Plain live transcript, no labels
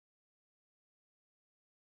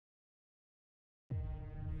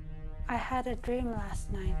I had a dream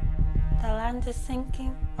last night. The land is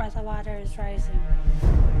sinking or the water is rising.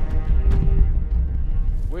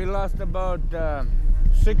 We lost about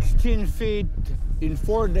 16 feet in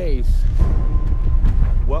 4 days.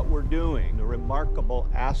 What we're doing, the remarkable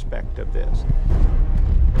aspect of this,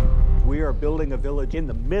 we are building a village in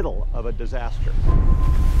the middle of a disaster.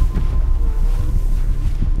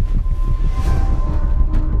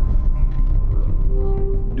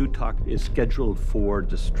 Newtok is scheduled for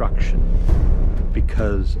destruction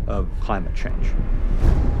because of climate change.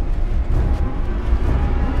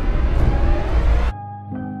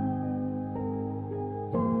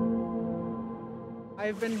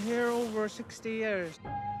 I've been here over 60 years.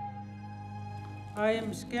 I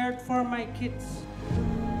am scared for my kids.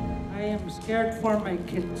 I am scared for my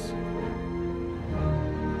kids.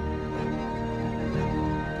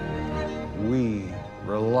 We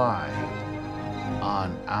rely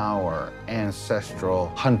on our ancestral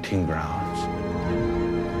hunting grounds.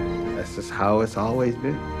 This is how it's always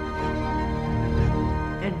been.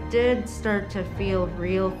 It did start to feel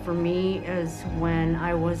real for me as when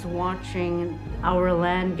I was watching our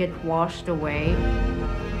land get washed away.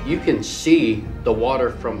 You can see the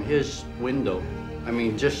water from his window. I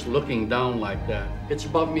mean, just looking down like that. It's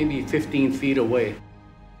about maybe 15 feet away.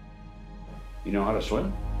 You know how to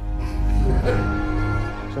swim?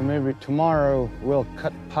 So maybe tomorrow we'll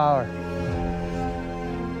cut power.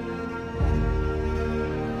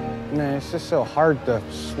 Man, it's just so hard to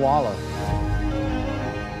swallow.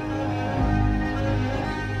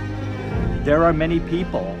 There are many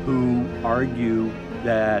people who argue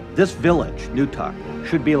that this village, Newtok,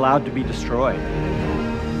 should be allowed to be destroyed.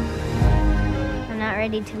 I'm not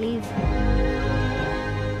ready to leave.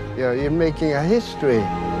 You know, you're making a history.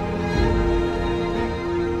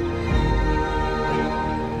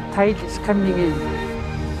 Tide is coming in.